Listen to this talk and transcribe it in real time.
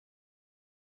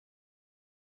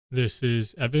This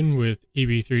is Evan with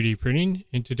EB3D Printing.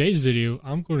 In today's video,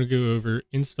 I'm going to go over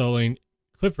installing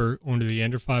Klipper onto the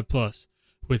Ender 5 Plus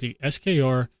with the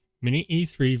SKR Mini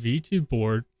E3 V2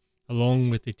 board along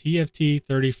with the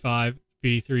TFT35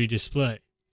 V3 display.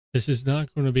 This is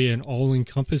not going to be an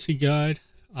all-encompassing guide,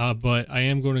 but I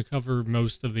am going to cover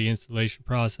most of the installation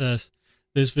process.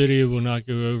 This video will not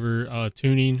go over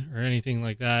tuning or anything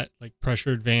like that, like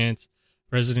pressure advance,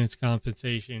 resonance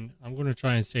compensation. I'm going to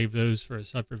try and save those for a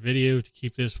separate video to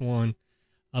keep this one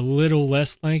a little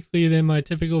less lengthy than my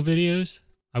typical videos.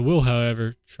 I will,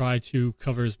 however, try to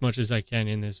cover as much as I can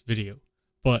in this video.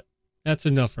 But that's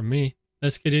enough for me.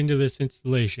 Let's get into this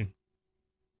installation.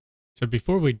 So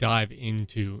before we dive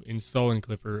into installing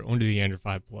Klipper onto the Ender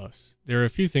 5 Plus, there are a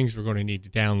few things we're going to need to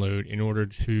download in order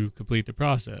to complete the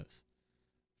process.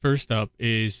 First up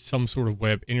is some sort of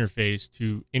web interface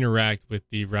to interact with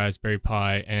the Raspberry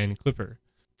Pi and Klipper.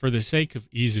 For the sake of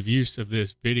ease of use of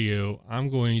this video, I'm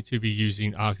going to be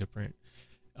using OCTOPRINT,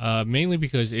 mainly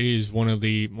because it is one of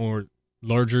the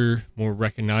larger, more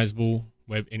recognizable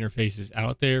web interfaces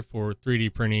out there for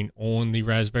 3D printing on the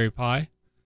Raspberry Pi.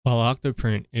 While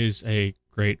OCTOPRINT is a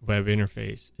great web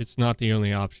interface, it's not the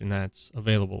only option that's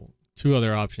available. Two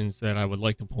other options that I would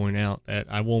like to point out that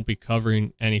I won't be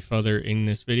covering any further in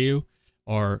this video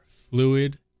are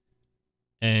Fluid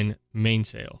and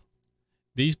MAINSAIL.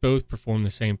 These both perform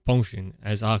the same function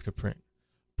as OCTOPRINT,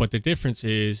 but the difference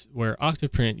is where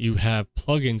OCTOPRINT you have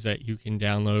plugins that you can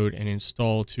download and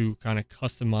install to kind of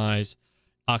customize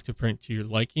OCTOPRINT to your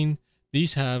liking.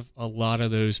 These have a lot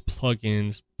of those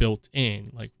plugins built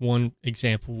in. Like one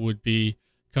example would be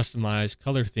customized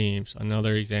color themes.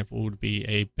 Another example would be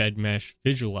a bed mesh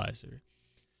visualizer.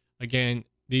 Again,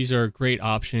 these are great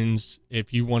options.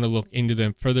 If you want to look into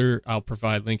them further, I'll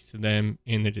provide links to them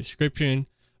in the description.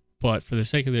 But for the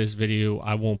sake of this video,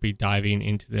 I won't be diving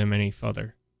into them any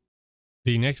further.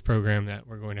 The next program that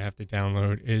we're going to have to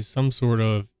download is some sort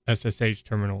of SSH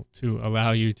terminal to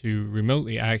allow you to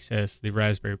remotely access the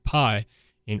Raspberry Pi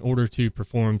in order to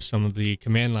perform some of the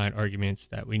command line arguments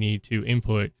that we need to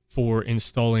input for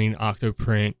installing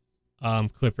OCTOPRINT,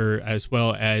 Klipper, as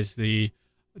well as the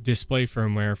display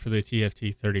firmware for the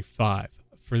TFT35.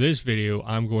 For this video,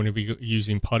 I'm going to be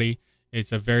using PUTTY.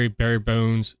 It's a very bare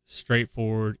bones,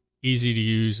 straightforward, easy to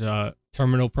use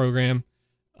terminal program.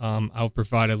 I'll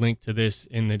provide a link to this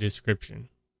in the description.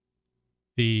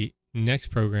 The next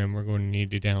program we're going to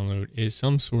need to download is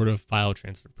some sort of file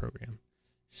transfer program.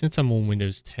 Since I'm on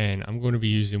Windows 10, I'm going to be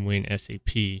using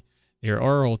WINSCP. There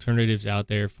are alternatives out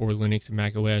there for Linux and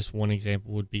macOS. One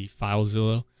example would be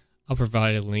FILEZILLA. I'll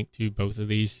provide a link to both of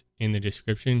these in the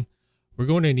description. We're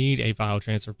going to need a file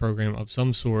transfer program of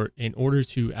some sort in order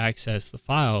to access the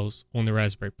files on the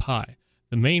Raspberry Pi.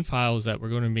 The main files that we're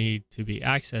going to need to be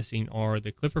accessing are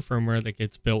the Klipper firmware that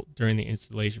gets built during the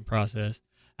installation process,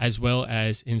 as well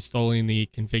as installing the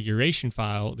configuration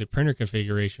file, the printer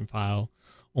configuration file,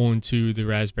 onto the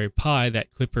Raspberry Pi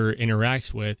that Klipper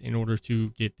interacts with in order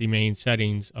to get the main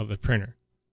settings of the printer.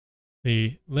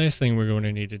 The last thing we're going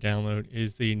to need to download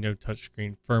is the no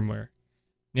touchscreen firmware.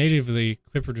 Natively,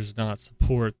 Klipper does not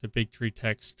support the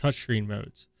BIGTREETECH touchscreen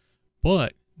modes,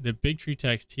 but the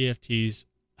BIGTREETECH TFTs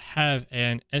have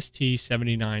an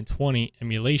ST7920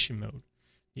 emulation mode.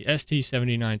 The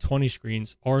ST7920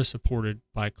 screens are supported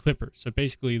by Klipper. So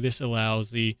basically this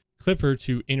allows the Klipper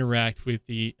to interact with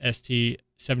the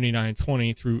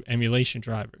ST7920 through emulation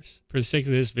drivers. For the sake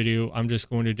of this video, I'm just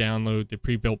going to download the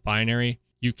pre-built binary.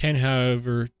 You can,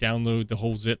 however, download the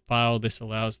whole zip file. This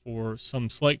allows for some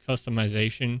slight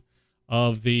customization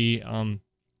of the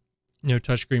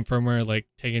touchscreen firmware, like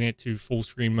taking it to full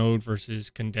screen mode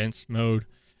versus condensed mode,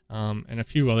 and a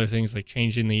few other things like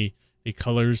changing the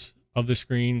colors of the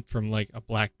screen from like a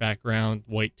black background,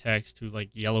 white text, to like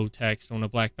yellow text on a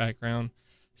black background.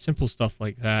 Simple stuff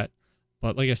like that.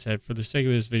 But like I said, for the sake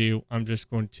of this video, I'm just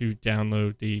going to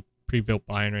download the pre-built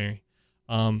binary.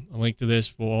 A link to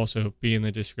this will also be in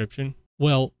the description.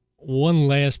 Well, one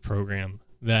last program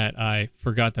that I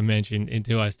forgot to mention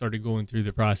until I started going through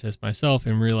the process myself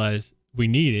and realized we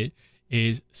need it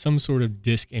is some sort of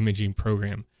disk imaging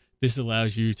program. This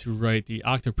allows you to write the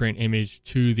OCTOPRINT image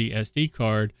to the SD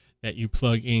card that you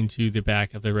plug into the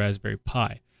back of the Raspberry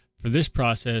Pi. For this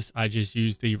process, I just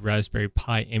use the Raspberry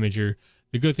Pi Imager.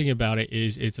 The good thing about it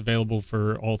is it's available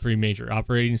for all three major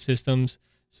operating systems.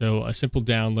 So a simple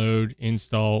download,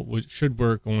 install, which should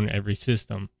work on every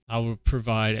system. I will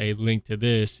provide a link to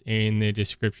this in the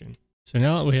description. So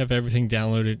now that we have everything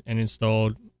downloaded and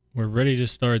installed, we're ready to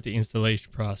start the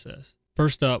installation process.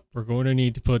 First up, we're going to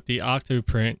need to put the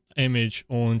OCTOPRINT image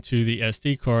onto the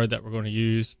SD card that we're going to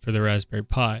use for the Raspberry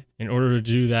Pi. In order to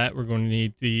do that, we're going to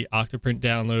need the OCTOPRINT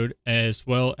download as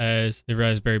well as the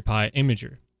Raspberry Pi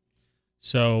imager.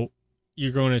 So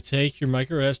you're going to take your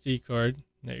micro SD card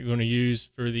that you're going to use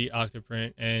for the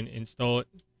OCTOPRINT and install it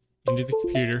into the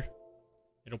computer.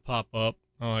 It'll pop up.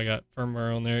 Oh, I got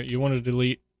firmware on there. You want to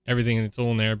delete everything that's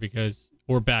on there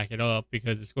or back it up,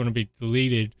 because it's going to be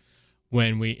deleted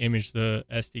when we image the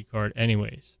SD card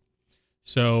anyways.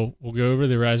 So we'll go over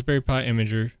the Raspberry Pi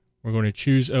imager. We're going to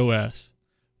choose OS.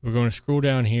 We're going to scroll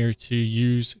down here to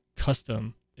use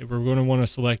custom. We're going to want to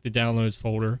select the downloads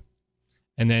folder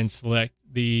and then select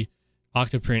the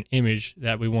OCTOPRINT image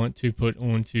that we want to put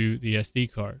onto the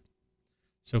SD card.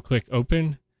 So click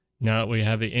open. Now that we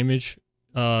have the image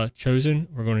chosen,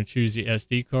 we're going to choose the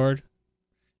SD card.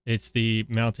 It's the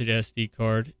mounted SD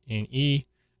card in E,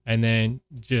 and then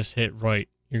just hit write.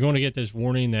 You're going to get this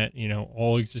warning that,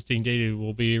 all existing data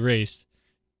will be erased.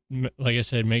 Like I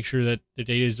said, make sure that the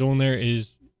data is on there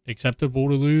is acceptable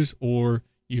to lose, or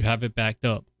you have it backed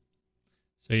up.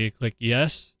 So you click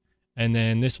yes, and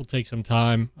then this will take some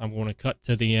time. I'm going to cut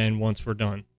to the end once we're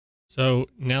done. So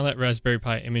now that Raspberry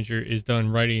Pi imager is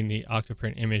done writing the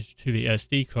OCTOPRINT image to the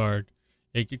SD card,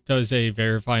 it does a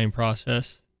verifying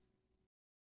process.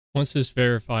 Once this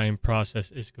verifying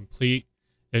process is complete,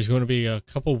 there's going to be a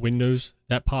couple windows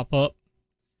that pop up.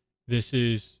 This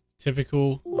is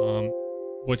typical.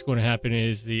 What's going to happen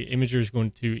is the imager is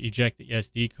going to eject the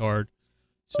SD card.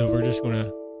 So we're just going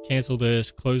to cancel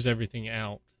this, close everything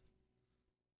out,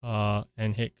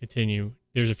 and hit continue.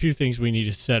 There's a few things we need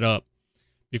to set up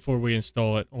before we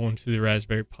install it onto the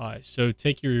Raspberry Pi. So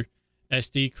take your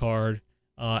SD card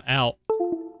out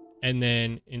and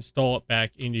then install it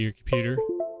back into your computer.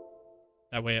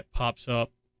 That way it pops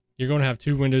up. You're going to have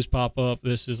two windows pop up.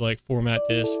 This is like format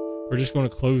disk. We're just going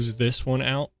to close this one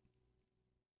out.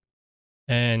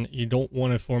 And you don't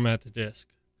want to format the disk.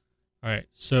 All right,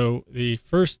 so the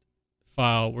first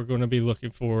file we're going to be looking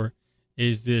for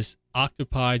is this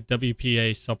Octopi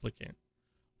WPA supplicant.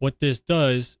 What this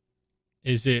does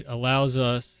is it allows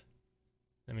us,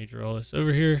 let me draw this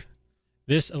over here.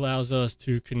 This allows us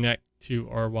to connect to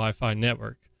our Wi-Fi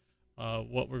network.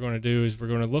 What we're going to do is we're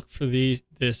going to look for these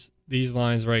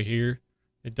lines right here,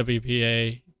 the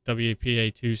WPA,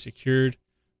 WPA2 secured.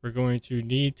 We're going to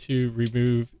need to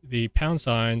remove the pound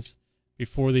signs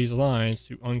before these lines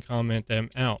to uncomment them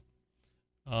out.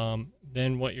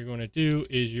 Then what you're going to do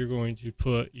is you're going to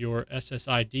put your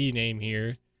SSID name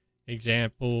here,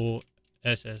 example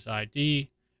SSID,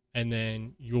 and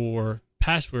then your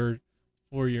password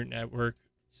for your network.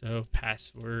 So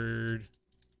password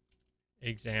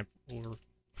example, or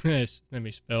let me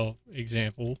spell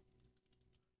example.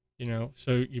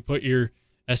 So you put your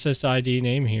SSID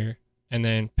name here and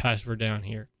then password down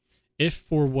here. If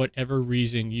for whatever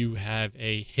reason you have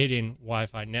a hidden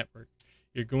Wi-Fi network,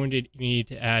 you're going to need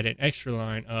to add an extra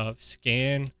line of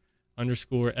scan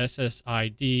underscore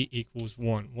SSID equals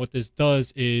 1. What this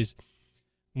does is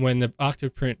when the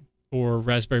OCTOPRINT or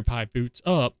Raspberry Pi boots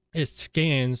up, it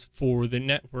scans for the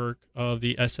network of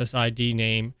the SSID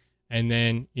name and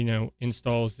then,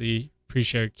 installs the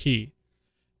pre-shared key.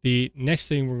 The next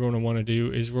thing we're going to want to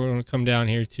do is we're going to come down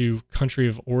here to country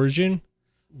of origin.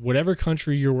 Whatever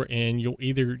country you're in, you'll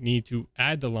either need to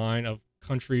add the line of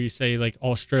country, say like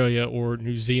Australia or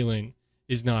New Zealand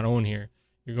is not on here.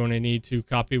 You're going to need to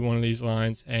copy one of these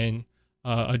lines and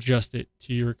adjust it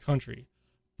to your country.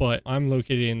 But I'm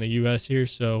located in the US here,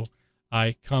 so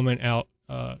I comment out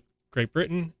Great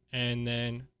Britain and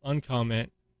then uncomment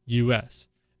US.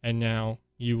 And now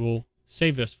you will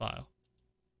save this file.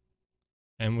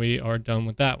 And we are done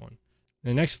with that one.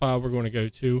 The next file we're going to go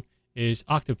to is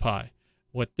Octopi.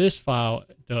 What this file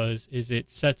does is it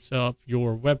sets up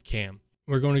your webcam.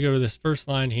 We're going to go to this first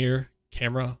line here,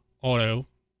 camera auto.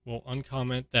 We'll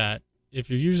uncomment that. If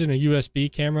you're using a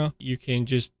USB camera, you can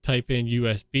just type in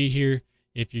USB here.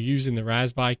 If you're using the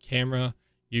RASPI camera,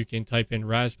 you can type in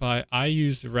RASPI. I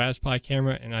use the RASPI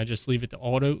camera and I just leave it to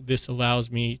auto. This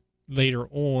allows me later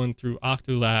on through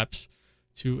Octolapse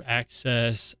to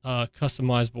access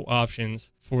customizable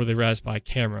options for the RASPI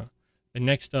camera. The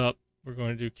next up, we're going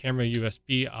to do camera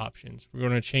USB options. We're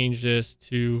going to change this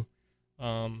to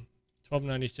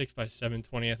 1296 by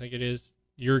 720, I think it is.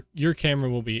 Your camera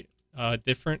will be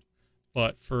different,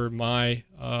 but for my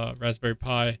Raspberry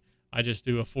Pi, I just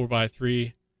do a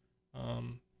 4x3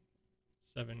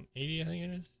 780, I think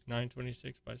it is,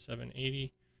 926 by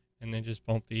 780, and then just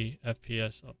bump the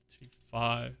FPS up to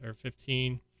 5 or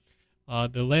 15.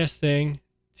 The last thing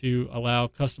to allow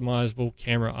customizable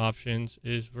camera options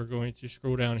is we're going to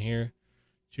scroll down here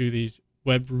to these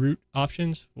web root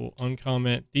options, we'll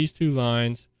uncomment these two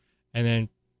lines and then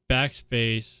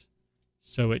backspace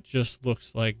so it just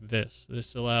looks like this.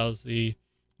 This allows the,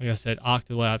 like I said,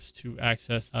 Octolabs to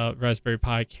access a Raspberry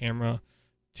Pi camera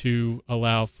to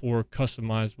allow for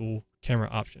customizable camera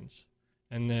options.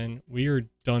 And then we are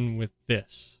done with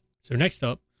this. So next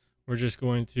up, we're just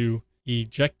going to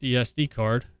eject the SD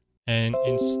card and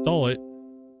install it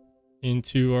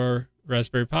into our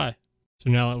Raspberry Pi. So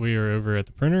now that we are over at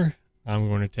the printer, I'm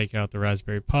going to take out the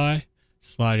Raspberry Pi,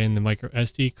 slide in the micro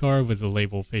SD card with the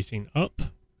label facing up,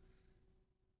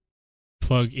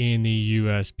 plug in the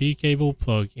USB cable,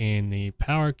 plug in the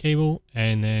power cable,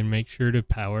 and then make sure to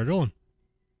power it on.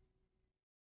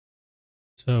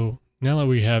 So now that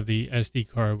we have the SD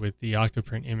card with the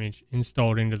OCTOPRINT image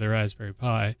installed into the Raspberry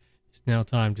Pi, it's now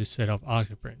time to set up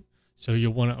OCTOPRINT. So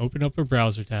you'll want to open up a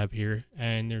browser tab here,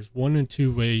 and there's one and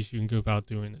two ways you can go about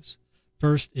doing this.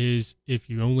 First is if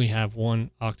you only have one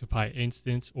Octopi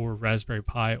instance or Raspberry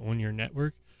Pi on your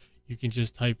network, you can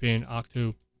just type in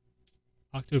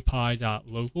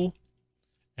octopi.local,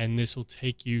 and this will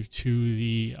take you to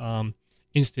the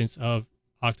instance of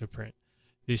OCTOPRINT.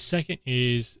 The second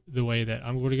is the way that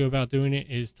I'm going to go about doing it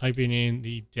is typing in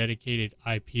the dedicated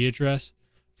IP address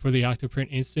for the OCTOPRINT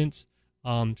instance.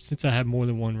 Since I have more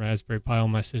than one Raspberry Pi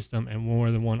on my system and more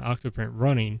than one OCTOPRINT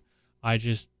running, I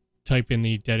just type in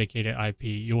the dedicated IP.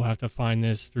 You'll have to find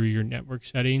this through your network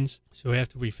settings. So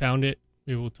after we found it,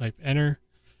 we will type enter.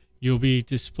 You'll be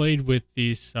displayed with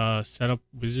this setup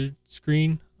wizard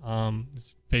screen.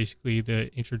 It's basically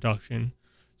the introduction.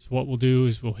 So what we'll do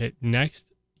is we'll hit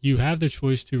next. You have the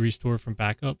choice to restore from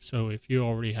backup. So if you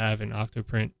already have an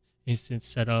OCTOPRINT instance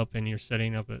set up and you're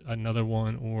setting up another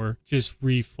one, or just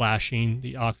reflashing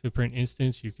the OCTOPRINT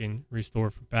instance, you can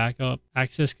restore for backup.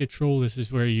 Access control, this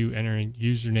is where you enter in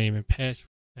username and password,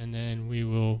 and then we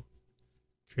will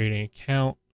create an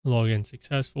account, login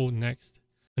successful, next.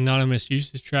 Anonymous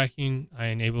usage tracking, I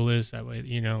enable this, that way,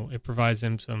 you know, it provides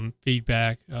them some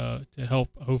feedback to help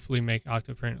hopefully make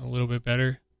OCTOPRINT a little bit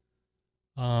better.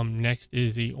 Next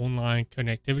is the online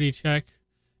connectivity check.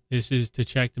 This is to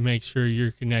check to make sure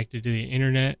you're connected to the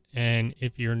internet, and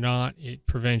if you're not, it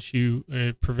prevents you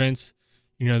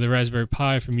know, the Raspberry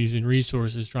Pi from using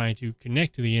resources trying to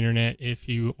connect to the internet if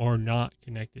you are not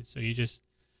connected. So you just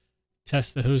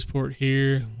test the host port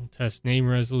here, we'll test name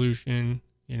resolution,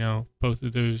 you know, both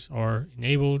of those are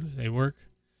enabled, they work.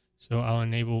 So I'll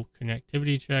enable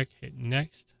connectivity check, hit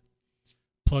next.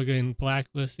 Plugin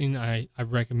blacklisting, I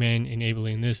recommend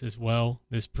enabling this as well.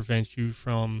 This prevents you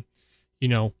from, you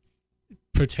know,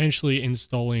 potentially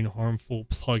installing harmful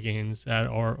plugins that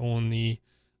are on the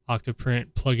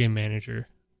OCTOPRINT plugin manager.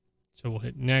 So we'll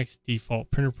hit next,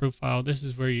 default printer profile. This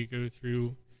is where you go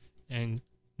through and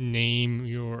name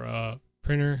your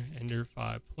printer, Ender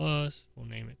 5 Plus. We'll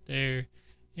name it there.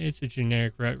 It's a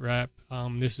generic ret wrap.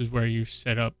 This is where you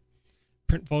set up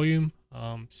print volume.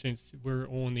 Since we're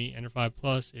on the Ender 5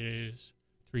 Plus, it is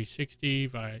 360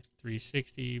 by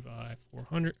 360 by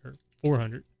 400 or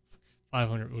 400.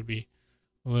 500 would be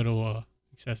a little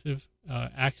excessive.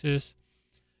 Axis.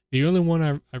 The only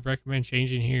one I recommend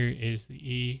changing here is the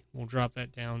E. We'll drop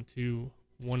that down to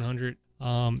 100.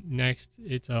 Next,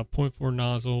 it's a 0.4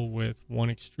 nozzle with one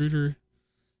extruder.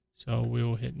 So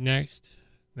we'll hit next.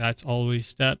 That's all these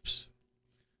steps.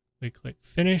 We click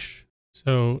finish.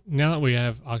 So now that we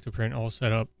have OCTOPRINT all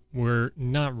set up, we're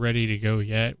not ready to go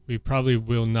yet. We probably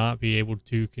will not be able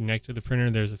to connect to the printer.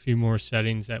 There's a few more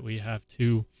settings that we have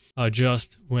to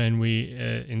adjust when we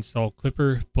install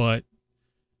Klipper, but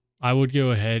I would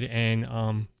go ahead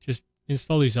and just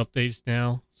install these updates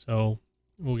now. So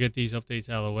we'll get these updates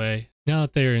out of the way. Now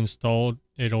that they're installed,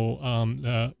 it'll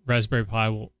the Raspberry Pi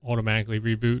will automatically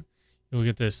reboot. You'll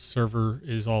get this server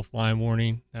is offline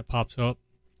warning that pops up.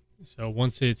 So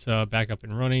once it's back up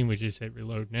and running, we just hit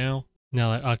reload now.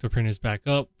 Now that OCTOPRINT is back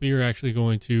up, we are actually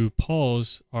going to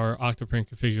pause our OCTOPRINT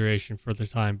configuration for the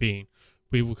time being.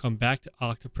 We will come back to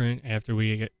OCTOPRINT after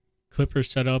we get Klipper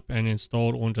set up and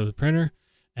installed onto the printer,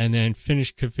 and then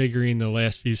finish configuring the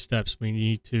last few steps we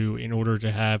need to in order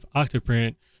to have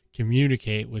OCTOPRINT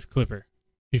communicate with Klipper.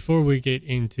 Before we get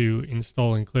into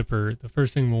installing Klipper, the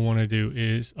first thing we'll want to do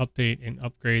is update and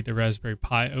upgrade the Raspberry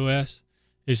Pi OS.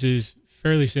 This is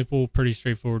fairly simple, pretty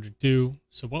straightforward to do.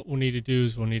 So what we'll need to do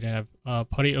is we'll need to have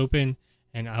PUTTY open,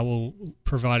 and I will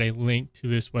provide a link to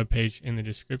this webpage in the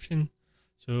description.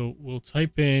 So we'll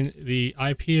type in the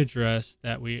IP address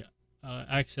that we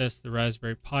accessed the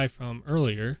Raspberry Pi from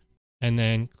earlier, and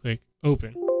then click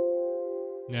open.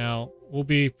 Now we'll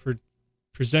be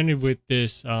presented with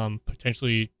this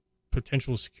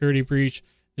potential security breach.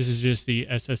 This is just the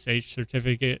SSH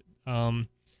certificate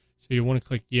So you want to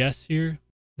click yes here.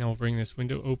 Now we'll bring this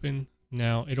window open.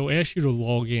 Now it'll ask you to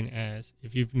log in as.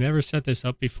 If you've never set this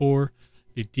up before,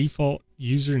 the default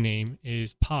username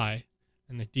is Pi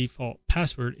and the default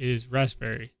password is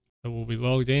Raspberry. So we'll be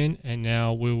logged in, and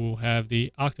now we will have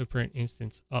the OCTOPRINT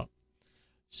instance up.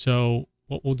 So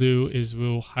what we'll do is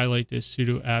we'll highlight this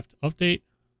sudo apt update,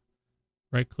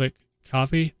 right click,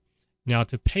 copy. Now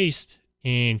to paste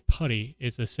in PUTTY,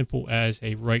 it's as simple as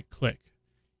a right click.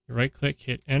 You right click,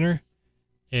 hit enter.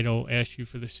 It'll ask you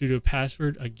for the sudo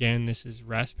password. Again, this is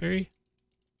Raspberry.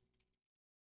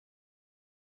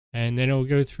 And then it'll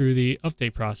go through the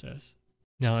update process.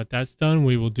 Now that that's done,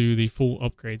 we will do the full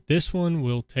upgrade. This one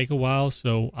will take a while,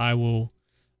 so I will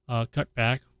cut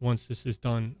back once this is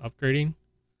done upgrading.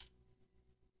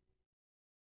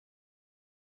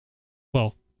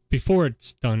 Well, before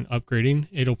it's done upgrading,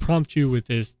 it'll prompt you with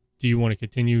this, do you want to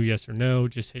continue, yes or no?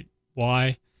 Just hit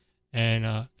Y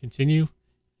and continue.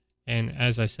 And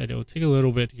as I said, it will take a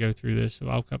little bit to go through this, so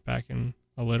I'll cut back in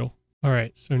a little. All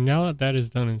right, so now that that is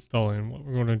done installing, what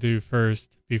we're going to do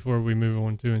first before we move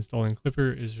on to installing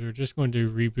Klipper is we're just going to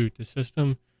reboot the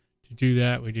system. To do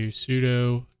that, we do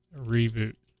sudo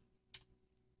reboot.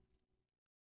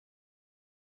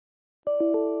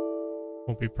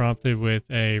 We'll be prompted with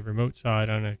a remote side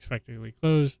unexpectedly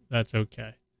closed. That's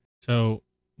okay. So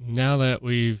now that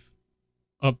we've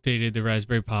updated the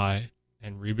Raspberry Pi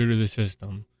and rebooted the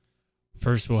system,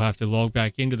 first we'll have to log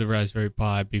back into the Raspberry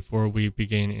Pi before we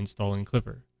begin installing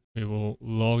Klipper. We will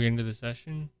log into the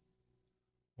session.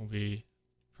 We'll be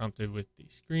prompted with the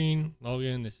screen,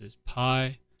 login. This is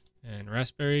Pi and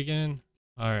Raspberry again.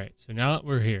 All right, so now that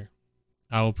we're here,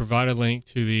 I will provide a link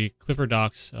to the Klipper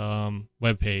docs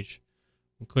webpage.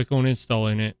 We'll click on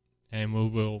installing it, and we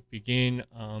will begin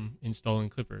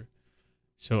installing Klipper.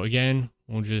 So again,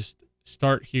 we'll just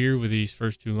start here with these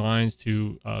first two lines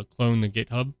to clone the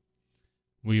GitHub.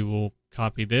 We will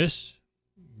copy this,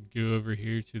 go over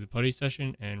here to the PUTTY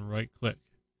session and right click.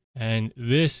 And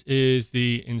this is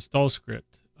the install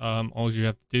script. All you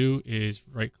have to do is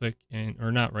right click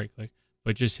or not right click,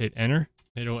 but just hit enter.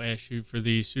 It'll ask you for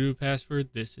the sudo password.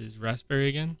 This is Raspberry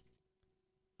again.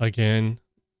 Again,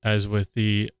 as with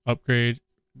the upgrade,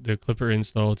 the Klipper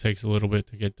install takes a little bit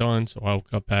to get done, so I'll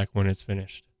cut back when it's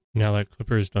finished. Now that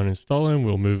Klipper is done installing,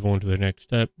 we'll move on to the next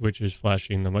step, which is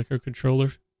flashing the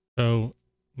microcontroller. So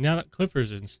now that Klipper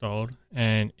is installed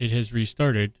and it has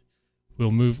restarted, we'll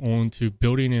move on to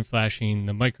building and flashing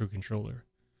the microcontroller.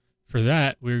 For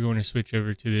that, we're going to switch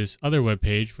over to this other web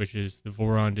page, which is the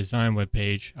VORON design web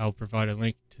page. I'll provide a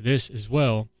link to this as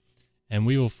well, and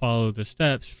we will follow the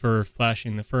steps for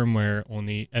flashing the firmware on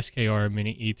the SKR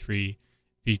Mini E3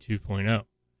 v2.0.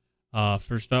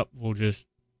 First up, we're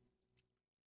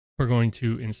going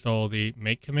to install the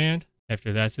make command.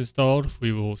 After that's installed,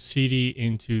 we will cd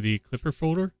into the Klipper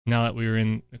folder. Now that we're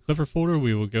in the Klipper folder,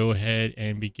 we will go ahead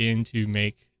and begin to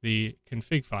make the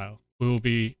config file. We will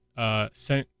be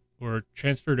sent or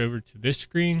transferred over to this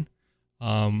screen,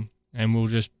 and we'll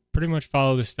just pretty much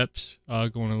follow the steps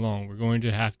going along. We're going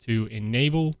to have to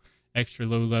enable extra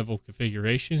low-level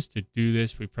configurations. To do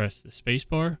this, we press the space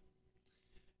bar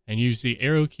and use the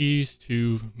arrow keys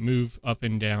to move up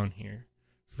and down here.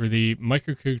 For the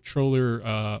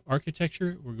microcontroller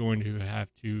architecture, we're going to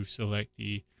have to select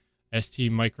the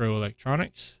ST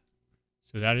microelectronics.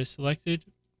 So that is selected.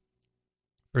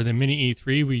 For the Mini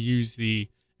E3, we use the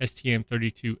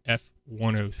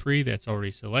STM32F103. That's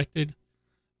already selected.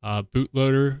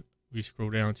 Bootloader, we scroll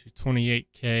down to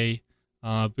 28K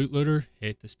bootloader,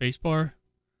 hit the spacebar.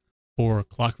 For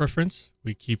clock reference,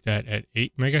 we keep that at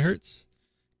 8 megahertz.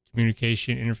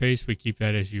 Communication interface, we keep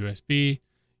that as USB.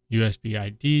 USB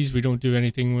IDs, we don't do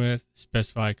anything with.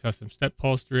 Specify custom step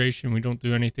pulse duration, we don't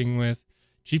do anything with.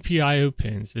 GPIO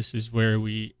pins, this is where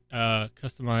we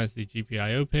customize the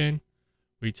GPIO pin.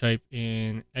 We type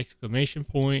in exclamation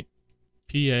point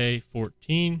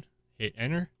PA14, hit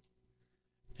enter.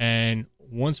 And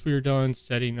once we're done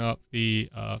setting up the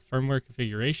firmware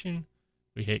configuration,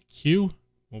 we hit Q.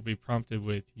 We'll be prompted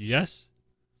with yes.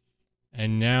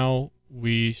 And now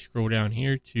we scroll down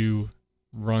here to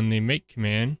run the make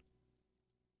command.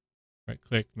 Right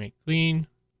click, make clean.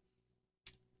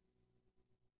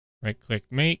 Right click,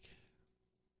 make.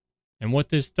 And what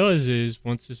this does is,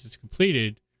 once this is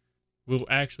completed, we'll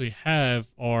actually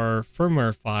have our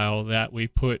firmware file that we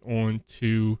put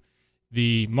onto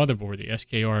the motherboard, the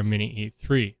SKR Mini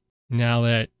E3. Now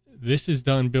that this is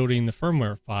done building the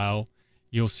firmware file,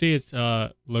 you'll see it's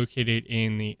located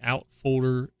in the out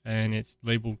folder and it's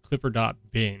labeled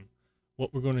clipper.bin.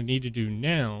 What we're going to need to do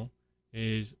now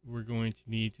is we're going to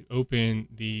need to open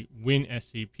the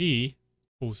WINSCP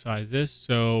full size this.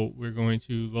 So we're going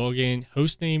to log in.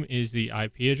 Host name is the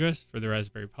IP address for the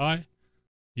Raspberry Pi.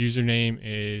 Username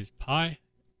is Pi.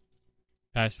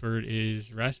 Password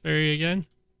is Raspberry again.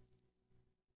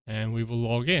 And we will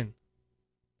log in.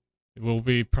 It will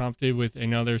be prompted with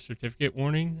another certificate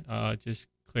warning. Just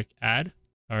click add.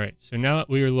 All right, so now that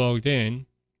we are logged in,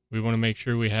 we want to make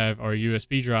sure we have our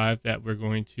USB drive that we're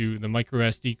going to, the micro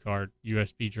SD card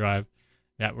USB drive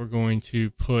that we're going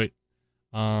to put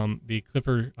the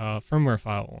Klipper firmware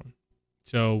file on.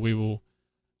 So we will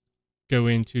go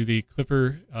into the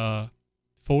Klipper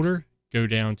folder, go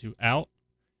down to out,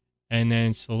 and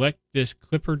then select this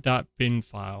klipper.bin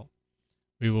file.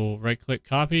 We will right click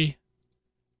copy,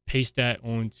 paste that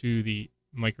onto the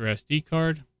micro SD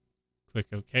card, click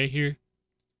OK here.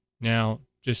 Now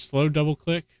just slow double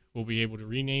click. We'll be able to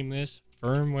rename this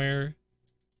firmware.bin.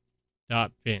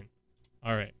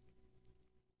 All right.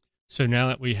 So now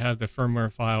that we have the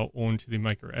firmware file onto the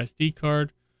micro SD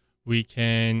card, we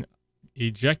can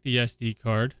eject the SD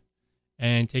card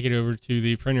and take it over to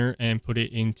the printer and put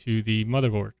it into the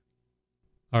motherboard.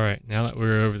 All right, now that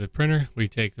we're over the printer, we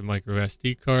take the micro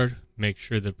SD card, make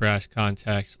sure the brass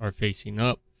contacts are facing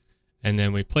up, and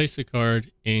then we place the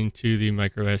card into the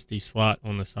micro SD slot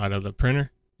on the side of the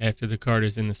printer. After the card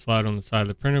is in the slot on the side of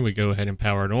the printer, we go ahead and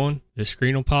power it on. The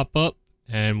screen will pop up,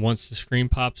 and once the screen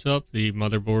pops up, the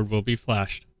motherboard will be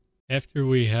flashed. After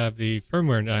we have the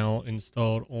firmware now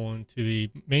installed onto the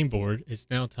main board, it's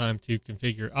now time to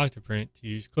configure OCTOPRINT to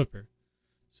use Klipper.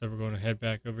 So we're going to head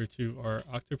back over to our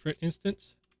OCTOPRINT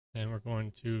instance, and we're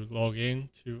going to log in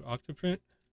to OCTOPRINT.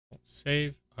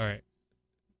 Save. All right.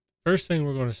 First thing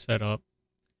we're going to set up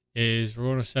is we're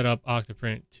going to set up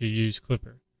OCTOPRINT to use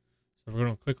Klipper. So we're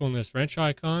going to click on this wrench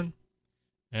icon,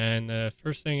 and the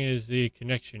first thing is the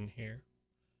connection here.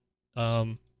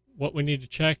 What we need to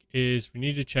check is we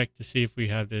need to check to see if we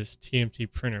have this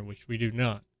TMT printer, which we do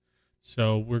not.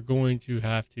 So we're going to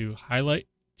have to highlight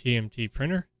TMT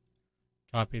printer,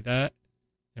 copy that,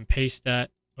 and paste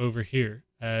that over here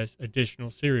as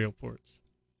additional serial ports.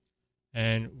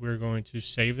 And we're going to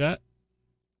save that.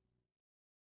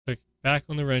 Click back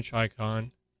on the wrench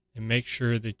icon and make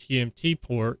sure the TMT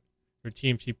port or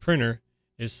TMT printer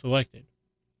is selected.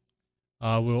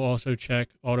 We'll also check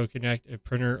auto connect a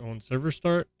printer on server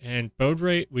start, and baud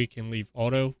rate we can leave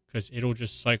auto because it'll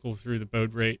just cycle through the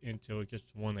baud rate until it gets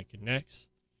to one that connects.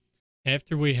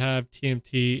 After we have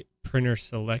TMT printer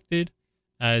selected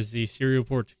as the serial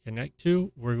port to connect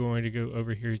to, we're going to go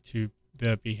over here to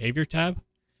the behavior tab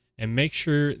and make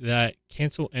sure that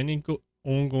cancel any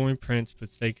ongoing prints but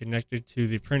stay connected to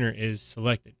the printer is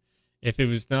selected. If it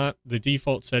was not, the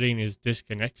default setting is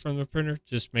disconnect from the printer.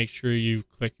 Just make sure you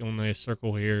click on the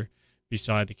circle here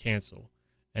beside the cancel.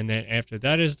 And then after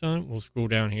that is done, we'll scroll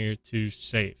down here to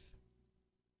save.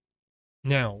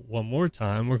 Now, one more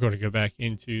time, we're going to go back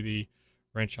into the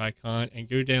wrench icon and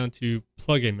go down to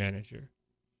plugin manager.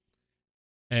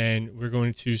 And we're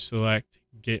going to select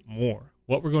get more.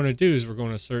 What we're going to do is we're going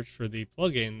to search for the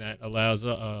plugin that allows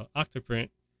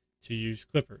OCTOPRINT to use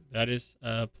Klipper. That is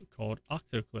called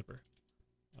OCTOClipper.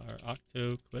 Or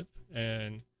OCTOClip,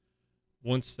 and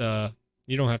once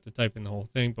you don't have to type in the whole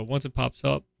thing, but once it pops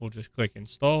up, we'll just click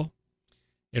install.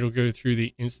 It'll go through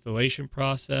the installation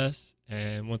process,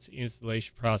 and once the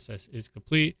installation process is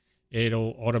complete,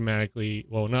 it'll automatically,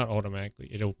 well, not automatically,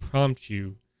 it'll prompt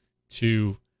you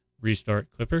to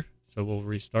restart Klipper. So we'll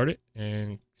restart it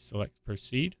and select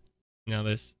proceed. Now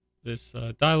this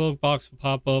dialog box will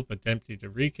pop up, attempting to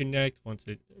reconnect. Once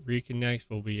it reconnects,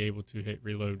 we'll be able to hit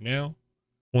reload now.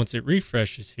 Once it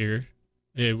refreshes here,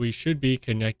 we should be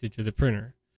connected to the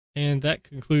printer. And that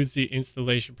concludes the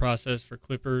installation process for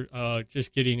Klipper,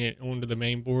 just getting it onto the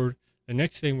main board. The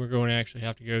next thing we're going to actually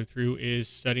have to go through is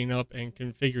setting up and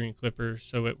configuring Klipper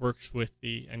so it works with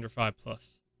the Ender 5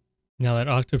 Plus. Now that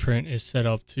OCTOPRINT is set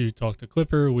up to talk to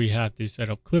Klipper, we have to set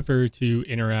up Klipper to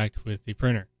interact with the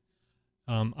printer.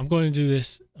 I'm going to do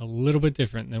this a little bit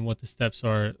different than what the steps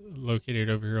are located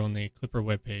over here on the Klipper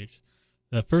webpage.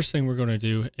 The first thing we're going to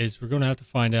do is we're going to have to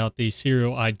find out the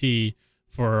serial ID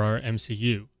for our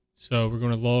MCU. So we're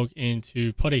going to log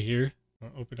into PUTTY here.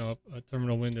 I'll open up a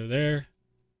terminal window there.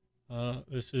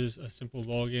 This is a simple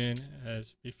login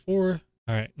as before.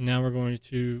 All right, now we're going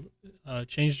to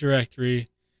change directory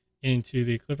into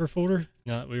the Klipper folder.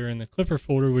 Now that we are in the Klipper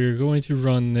folder, we are going to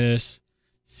run this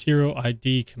serial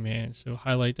ID command. So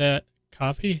highlight that,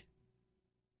 copy.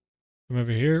 Come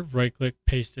over here, right click,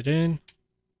 paste it in.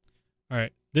 All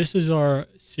right, this is our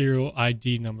serial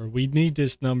ID number. We need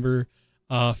this number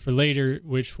for later,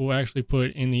 which we'll actually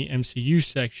put in the MCU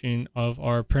section of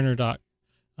our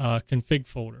printer.config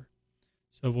folder.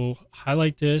 So we'll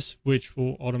highlight this, which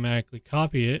will automatically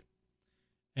copy it.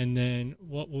 And then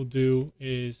what we'll do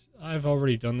is, I've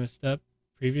already done this step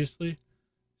previously.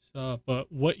 So,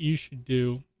 but what you should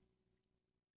do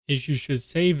is you should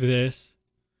save this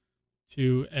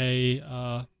to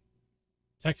a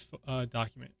text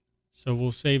document. So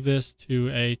we'll save this to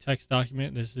a text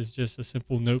document. This is just a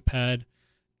simple notepad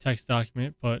text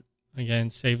document, but again,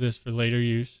 save this for later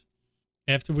use.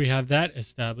 After we have that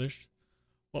established,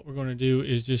 what we're going to do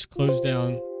is just close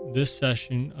down this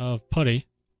session of PUTTY.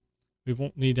 We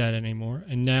won't need that anymore.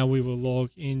 And now we will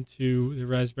log into the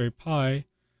Raspberry Pi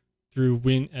through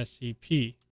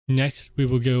WINSCP. Next, we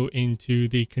will go into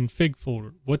the config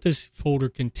folder. What this folder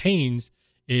contains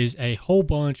is a whole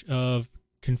bunch of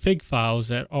config files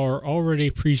that are already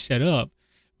pre-set up,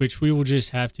 which we will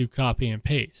just have to copy and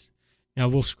paste. Now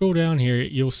we'll scroll down here.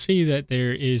 You'll see that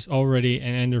there is already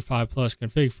an Ender 5 Plus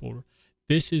config folder.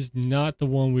 This is not the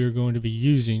one we are going to be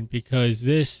using because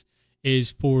this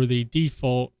is for the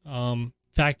default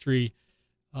factory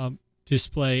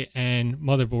display and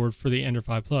motherboard for the Ender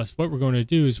 5 Plus. What we're going to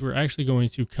do is we're actually going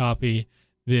to copy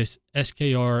this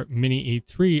SKR Mini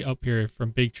E3 up here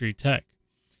from BIGTREETECH.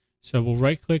 So we'll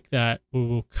right click that, we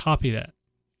will copy that.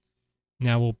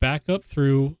 Now we'll back up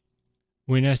through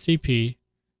WinSCP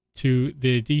to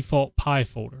the default Pi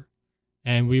folder,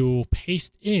 and we will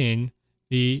paste in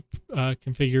the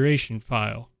configuration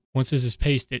file. Once this is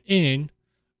pasted in,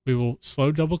 we will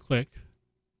slow double click,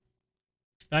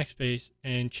 backspace,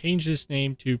 and change this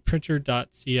name to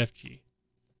printer.cfg.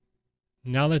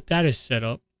 Now that that is set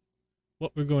up,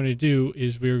 what we're going to do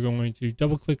is we're going to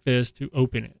double click this to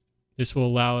open it. This will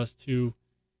allow us to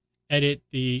edit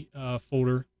the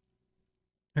folder,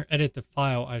 or edit the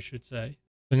file, I should say.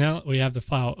 So now that we have the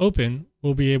file open,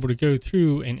 we'll be able to go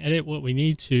through and edit what we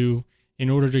need to in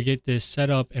order to get this set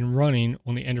up and running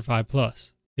on the Ender 5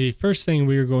 Plus. The first thing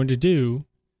we are going to do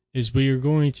is we are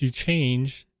going to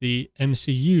change the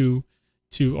MCU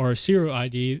to our serial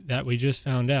ID that we just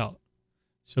found out.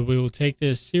 So we will take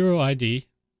this serial ID,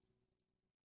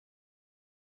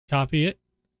 copy it,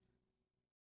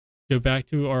 go back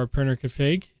to our printer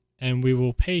config, and we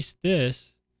will paste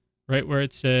this right where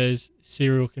it says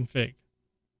serial config,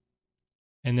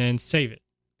 and then save it,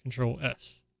 Control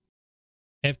S.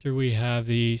 After we have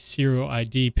the serial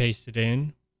ID pasted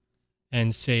in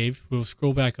and saved, we'll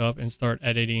scroll back up and start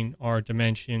editing our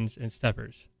dimensions and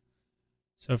steppers.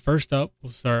 So first up,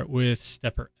 we'll start with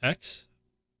stepper X.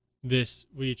 This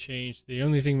we changed. The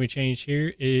only thing we changed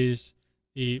here is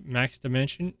the max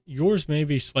dimension. Yours may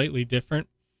be slightly different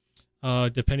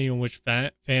depending on which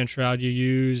fan shroud you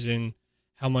use and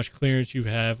how much clearance you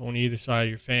have on either side of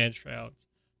your fan shrouds.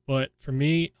 But for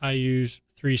me, I use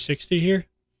 360 here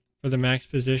for the max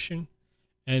position.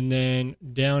 And then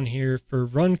down here for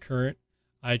run current,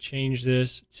 I change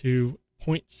this to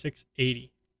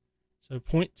 0.680. So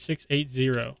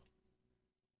 0.680.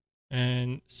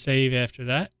 And save after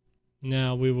that.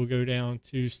 Now we will go down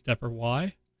to stepper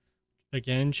Y.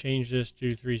 Again, change this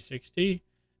to 360.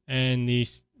 And the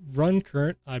run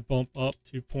current, I bump up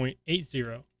to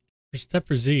 0.80. For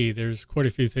stepper Z, there's quite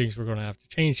a few things we're going to have to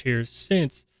change here.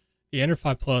 Since the Ender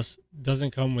 5 Plus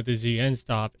doesn't come with a Z end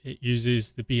stop, it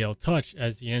uses the BL Touch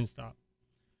as the end stop.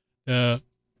 The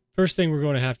first thing we're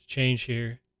going to have to change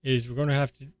here is we're going to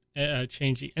have to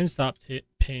change the end stop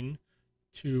pin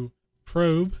to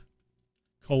probe :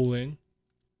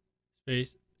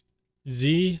 space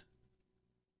Z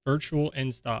virtual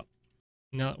end stop.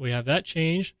 Now that we have that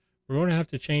changed, we're going to have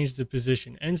to change the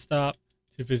position end stop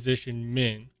to position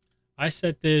min. I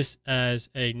set this as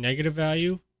a negative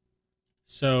value,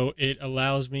 so it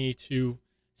allows me to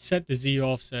set the Z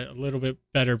offset a little bit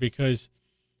better, because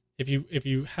if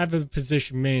you have the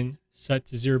position min set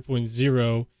to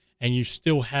 0.0 and you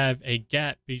still have a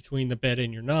gap between the bed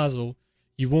and your nozzle,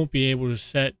 you won't be able to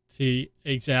set the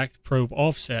exact probe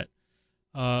offset.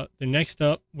 The next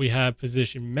up, we have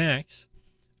position max.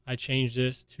 I change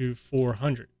this to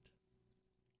 400.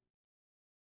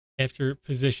 After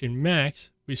position max,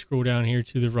 we scroll down here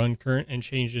to the run current and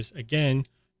change this again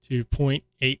to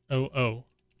 0.800.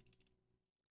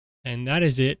 And that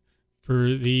is it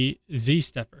for the Z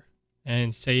stepper,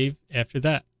 and save after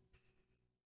that.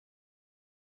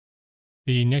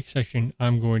 The next section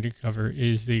I'm going to cover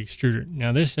is the extruder.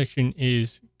 Now this section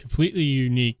is completely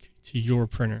unique to your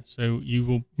printer, so you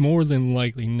will more than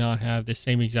likely not have the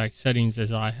same exact settings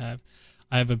as I have.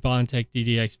 I have a Bondtech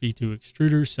DDX V2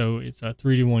 extruder, so it's a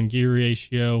 3:1 gear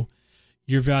ratio.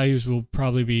 Your values will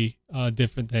probably be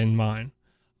different than mine.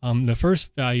 The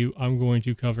first value I'm going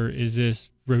to cover is this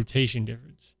rotation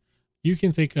difference. You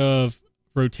can think of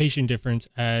rotation difference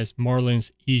as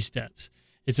Marlin's E-steps.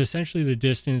 It's essentially the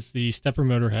distance the stepper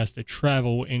motor has to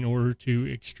travel in order to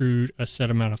extrude a set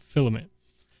amount of filament.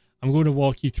 I'm going to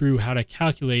walk you through how to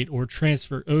calculate or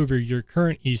transfer over your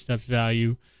current E-steps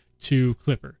value to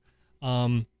Klipper.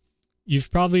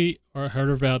 You've probably heard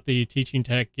about the Teaching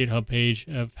Tech GitHub page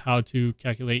of how to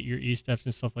calculate your E-steps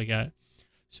and stuff like that.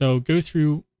 So go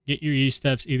through, get your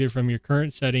E-steps either from your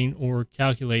current setting or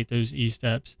calculate those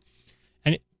E-steps.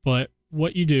 But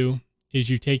what you do is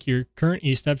you take your current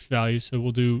E-steps value, so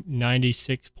we'll do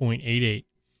 96.88,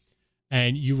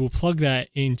 and you will plug that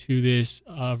into this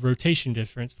rotation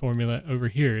difference formula over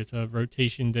here. It's a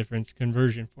rotation difference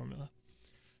conversion formula.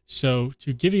 So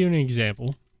to give you an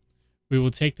example, we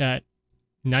will take that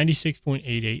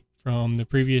 96.88 from the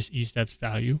previous E-steps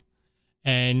value,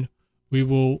 and we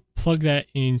will plug that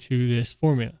into this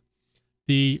formula.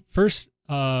 The first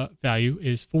value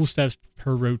is full steps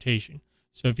per rotation.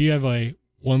 So if you have a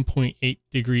 1.8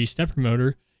 degree stepper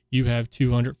motor, you have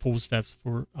 200 full steps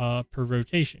per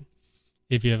rotation.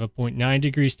 If you have a 0.9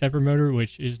 degree stepper motor,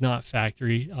 which is not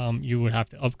factory, you would have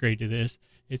to upgrade to this.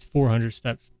 It's 400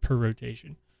 steps per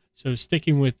rotation. So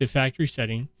sticking with the factory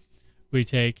setting, we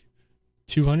take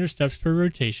 200 steps per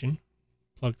rotation,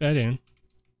 plug that in,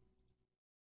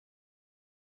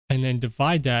 and then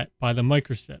divide that by the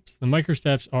microsteps. The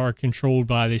microsteps are controlled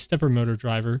by the stepper motor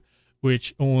driver,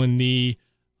 which on the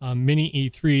Mini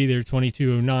E3, they're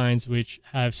 2209s, which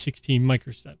have 16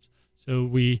 microsteps. So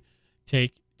we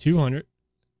take 200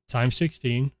 times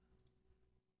 16,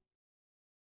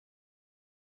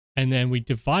 and then we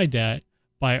divide that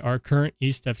by our current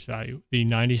E-steps value, the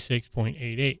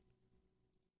 96.88.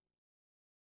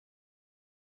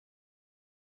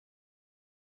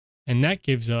 And that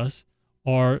gives us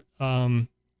our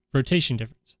rotation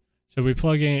difference. So we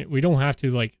plug in, we don't have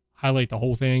to like highlight the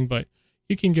whole thing, but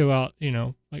you can go out,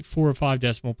 like 4 or 5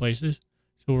 decimal places.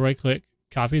 So we'll right click,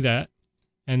 copy that,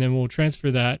 and then we'll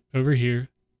transfer that over here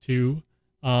to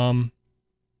the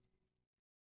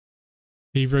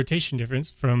rotation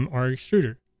difference from our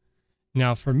extruder.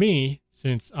 Now for me,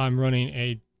 since I'm running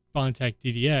a Bondtech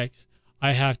DDX,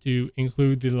 I have to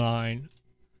include the line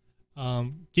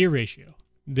gear ratio.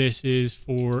 This is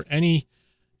for any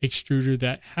extruder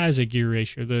that has a gear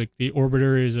ratio. The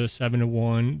Orbiter is a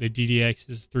 7:1, the DDX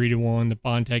is 3:1, the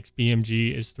Bondtech's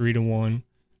BMG is 3:1.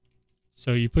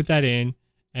 So you put that in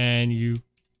and you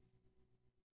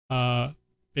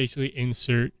basically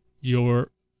insert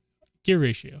your gear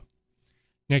ratio.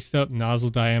 Next up, nozzle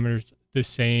diameter is the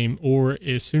same, or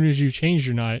as soon as you change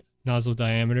your nozzle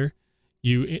diameter,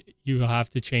 you have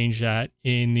to change that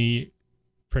in the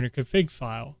printer config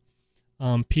file.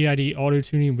 PID auto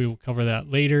tuning, we will cover that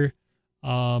later.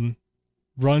 Run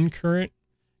current,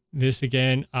 this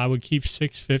again, I would keep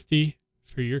 650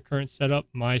 for your current setup.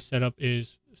 My setup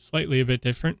is slightly a bit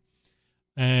different.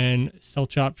 And cell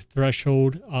chop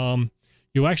threshold,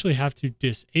 you actually have to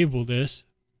disable this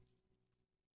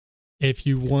if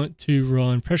you want to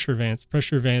run pressure advance.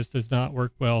 Pressure advance does not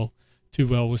work too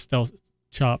well with cell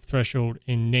chop threshold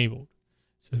enabled.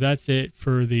 So that's it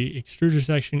for the extruder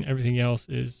section. Everything else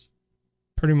is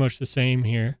pretty much the same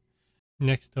here.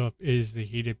 Next up is the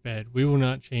heated bed. We will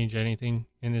not change anything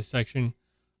in this section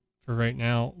for right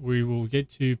now. We will get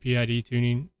to PID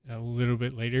tuning a little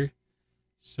bit later.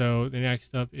 So the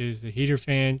next up is the heater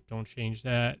fan. Don't change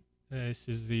that. This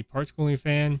is the parts cooling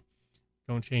fan.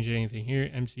 Don't change anything here.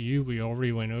 MCU, we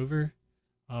already went over.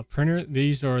 Printer,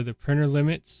 these are the printer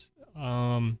limits.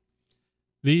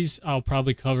 These I'll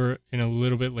probably cover in a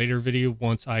little bit later video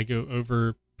once I go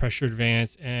over pressure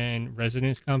advance and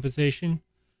resonance compensation.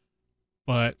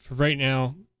 But for right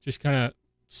now, just kind of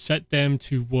set them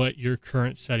to what your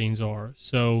current settings are.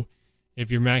 So if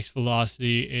your max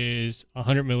velocity is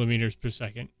 100 millimeters per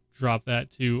second, drop that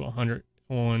to 100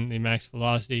 on the max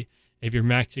velocity. If your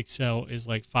max accel is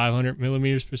like 500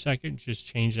 millimeters per second, just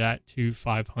change that to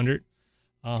 500.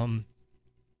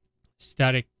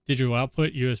 Static digital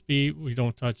output, USB, we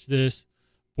don't touch this.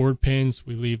 Board pins,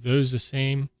 we leave those the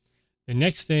same. The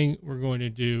next thing we're going to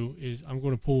do is I'm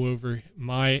going to pull over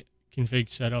my config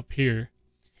setup here,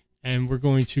 and we're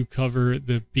going to cover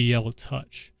the BL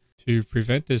Touch. To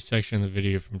prevent this section of the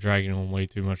video from dragging on way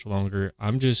too much longer,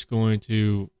 I'm just going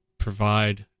to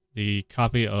provide the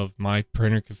copy of my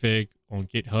printer config on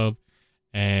GitHub,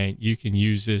 and you can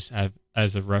use this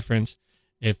as a reference.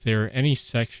 If there are any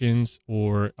sections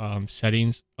or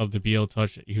settings of the BL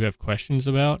Touch that you have questions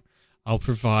about, I'll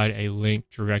provide a link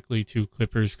directly to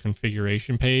Klipper's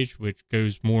configuration page, which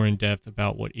goes more in depth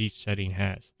about what each setting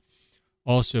has.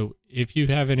 Also, if you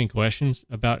have any questions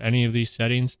about any of these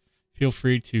settings, feel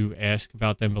free to ask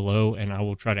about them below and I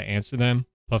will try to answer them.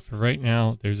 But for right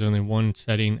now, there's only one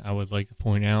setting I would like to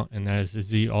point out, and that is the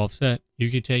Z offset.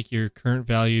 You could take your current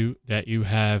value that you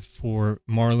have for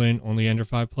Marlin on the Ender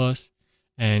 5 Plus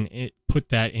and put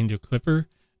that into Klipper.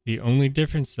 The only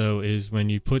difference though is when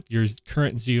you put your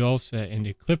current Z offset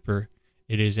into Klipper,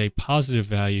 it is a positive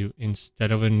value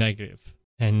instead of a negative.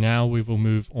 And now we will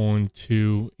move on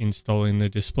to installing the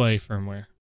display firmware.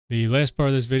 The last part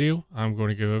of this video I'm going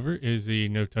to go over is the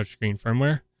no touchscreen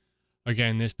firmware.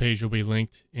 Again, this page will be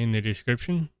linked in the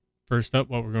description. First up,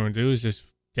 what we're going to do is just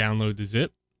download the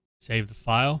zip, save the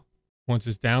file. Once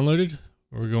it's downloaded,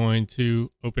 we're going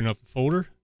to open up the folder.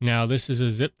 Now this is a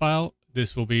zip file.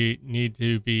 This will need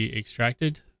to be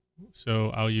extracted. So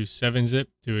I'll use 7-zip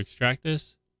to extract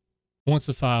this. Once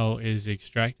the file is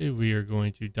extracted, we are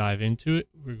going to dive into it.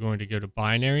 We're going to go to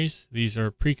binaries. These are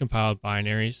precompiled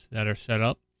binaries that are set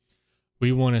up.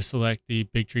 We want to select the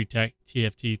BIGTREETECH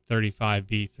TFT35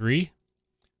 v3.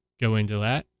 Go into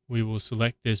that. We will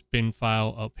select this bin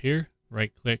file up here.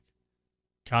 Right click,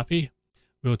 copy.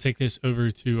 We will take this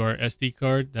over to our SD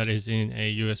card that is in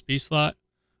a USB slot.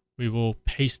 We will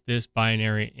paste this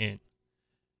binary in.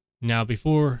 Now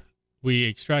before we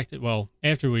extract it, well,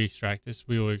 after we extract this,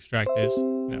 we will extract this.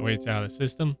 That way it's out of the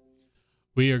system.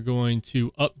 We are going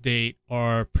to update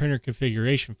our printer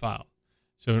configuration file.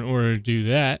 So in order to do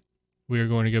that, we are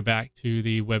going to go back to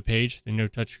the web page, the no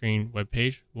touchscreen web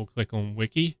page. We'll click on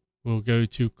Wiki. We'll go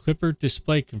to Klipper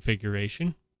display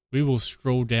configuration. We will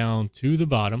scroll down to the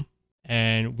bottom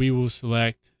and we will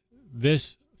select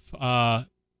this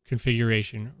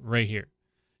configuration right here.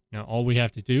 Now all we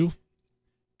have to do,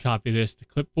 copy this to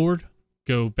clipboard,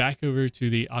 go back over to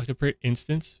the OCTOPRINT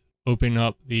instance, open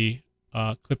up the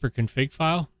Klipper config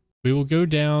file. We will go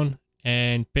down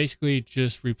and basically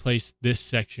just replace this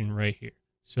section right here.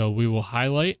 So we will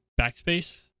highlight,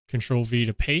 backspace, Control V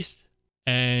to paste,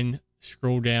 and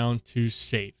scroll down to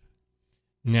save.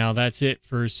 Now that's it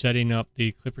for setting up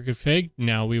the Klipper config.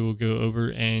 Now we will go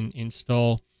over and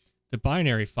install the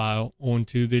binary file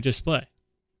onto the display.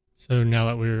 So now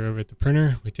that we're over at the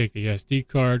printer, we take the SD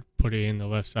card, put it in the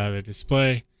left side of the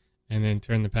display, and then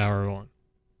turn the power on.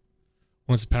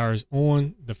 Once the power is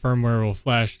on, the firmware will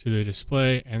flash to the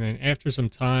display, and then after some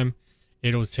time,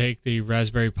 it'll take the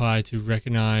Raspberry Pi to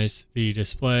recognize the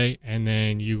display, and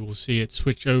then you will see it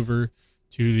switch over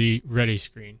to the ready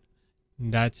screen.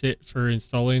 And that's it for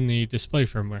installing the display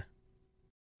firmware.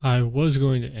 I was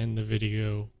going to end the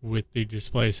video with the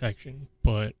display section,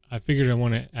 but I figured I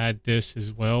want to add this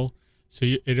as well. So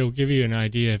it'll give you an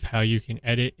idea of how you can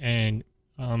edit and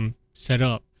set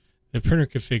up the printer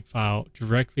config file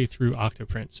directly through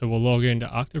OCTOPRINT. So we'll log into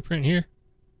OCTOPRINT here.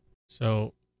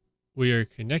 So we are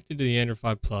connected to the Ender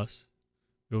 5 Plus.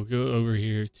 We'll go over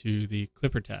here to the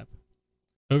Klipper tab.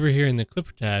 Over here in the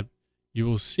Klipper tab, you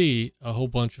will see a whole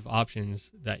bunch of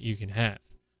options that you can have.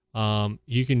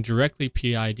 You can directly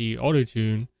PID auto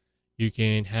tune. You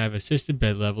can have assisted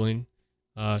bed leveling,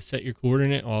 set your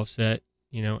coordinate offset,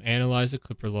 analyze the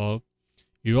Klipper log.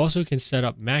 You also can set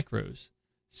up macros.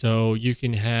 So you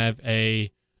can have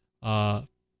a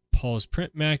pause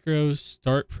print macro,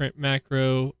 start print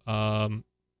macro,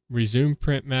 resume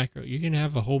print macro. You can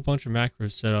have a whole bunch of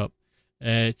macros set up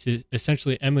to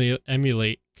essentially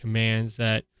emulate commands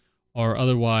that are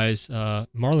otherwise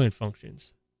Marlin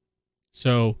functions.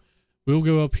 So we'll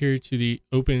go up here to the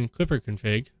open Klipper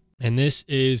config, and this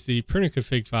is the printer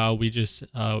config file we just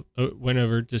went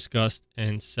over, discussed,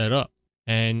 and set up.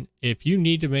 And if you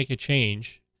need to make a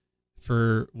change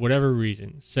for whatever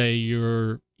reason, say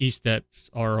your E-steps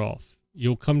are off,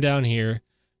 you'll come down here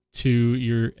to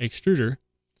your extruder.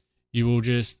 You will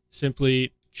just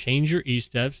simply change your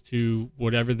E-steps to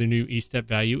whatever the new E-step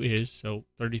value is, so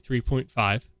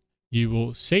 33.5. You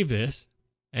will save this,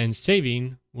 and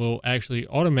saving will actually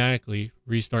automatically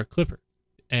restart Klipper.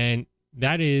 And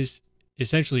that is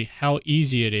essentially how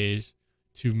easy it is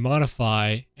to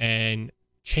modify and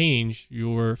change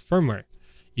your firmware.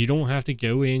 You don't have to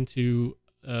go into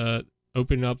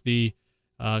open up the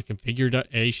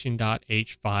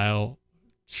configuration.h file,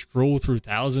 scroll through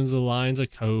thousands of lines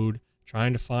of code,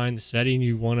 trying to find the setting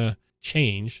you want to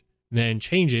change, then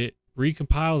change it,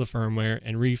 recompile the firmware,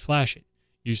 and reflash it.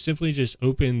 You simply just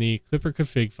open the Klipper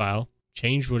config file,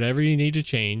 change whatever you need to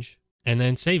change, and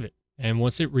then save it. And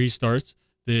once it restarts,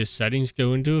 the settings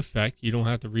go into effect. You don't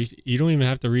even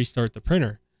have to restart the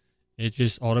printer. It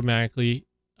just automatically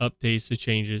updates the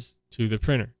changes to the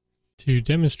printer. To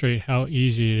demonstrate how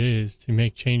easy it is to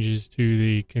make changes to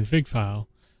the config file,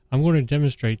 I'm going to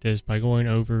demonstrate this by going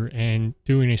over and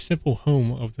doing a simple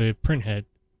home of the print head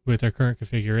with our current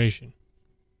configuration.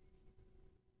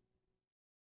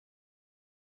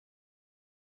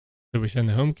 So we send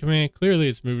the home command. Clearly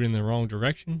it's moving in the wrong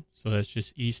direction. So let's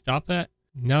just stop that.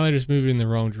 Now that it's moving in the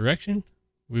wrong direction,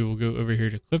 we will go over here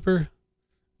to Klipper,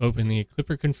 open the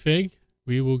Klipper config.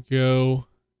 We will go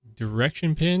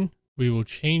direction pin. We will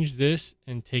change this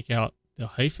and take out the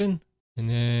hyphen, and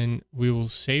then we will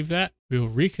save that. We will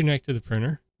reconnect to the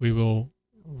printer. We will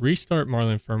restart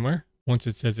Marlin firmware. Once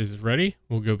it says it's ready,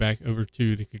 we'll go back over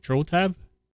to the control tab,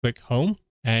 click home,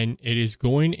 and it is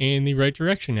going in the right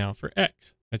direction now for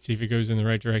X. Let's see if it goes in the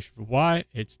right direction for Y.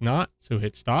 It's not, so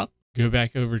hit stop. Go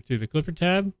back over to the Klipper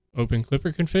tab, open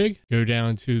Klipper config, go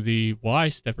down to the Y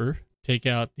stepper, take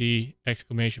out the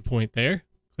exclamation point there,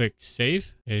 click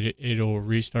save. It'll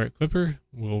restart Klipper.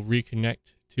 We'll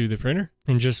reconnect to the printer.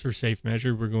 And just for safe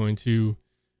measure, we're going to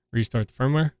restart the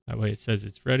firmware. That way it says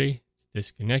it's ready. It's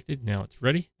disconnected. Now it's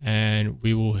ready. And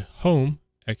we will home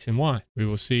X and Y. We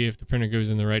will see if the printer goes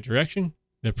in the right direction.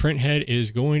 The print head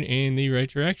is going in the right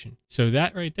direction. So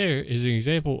that right there is an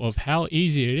example of how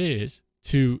easy it is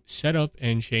to set up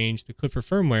and change the Klipper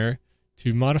firmware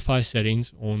to modify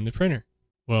settings on the printer.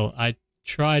 Well, I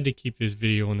tried to keep this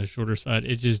video on the shorter side.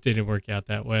 It just didn't work out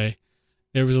that way.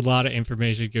 There was a lot of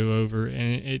information to go over,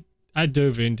 and I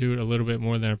dove into it a little bit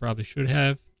more than I probably should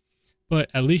have. But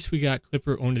at least we got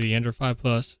Klipper onto the Ender 5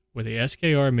 Plus with the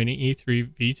SKR Mini E3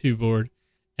 V2 board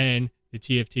and the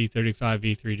TFT35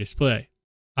 V3 display.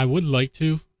 I would like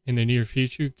to, in the near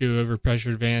future, go over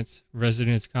pressure advance,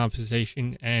 resonance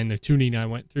compensation, and the tuning I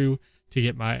went through to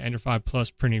get my Ender 5 Plus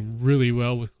printing really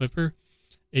well with Klipper.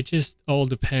 It just all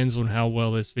depends on how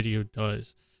well this video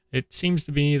does. It seems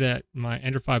to me that my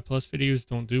Ender 5 Plus videos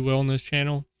don't do well on this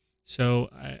channel. So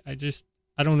I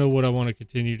don't know what I want to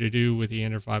continue to do with the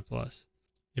Ender 5 Plus.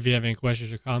 If you have any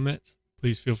questions or comments,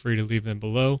 please feel free to leave them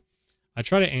below. I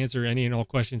try to answer any and all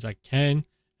questions I can,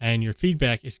 and your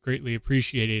feedback is greatly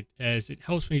appreciated as it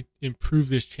helps me improve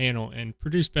this channel and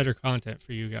produce better content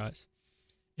for you guys.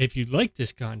 If you like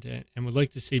this content and would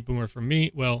like to see more from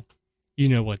me, well, you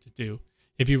know what to do.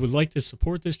 If you would like to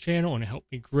support this channel and help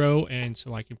me grow and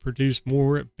so I can produce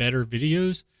more better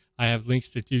videos, I have links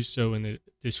to do so in the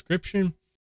description.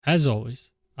 As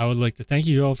always, I would like to thank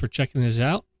you all for checking this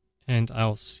out, and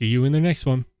I'll see you in the next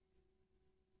one.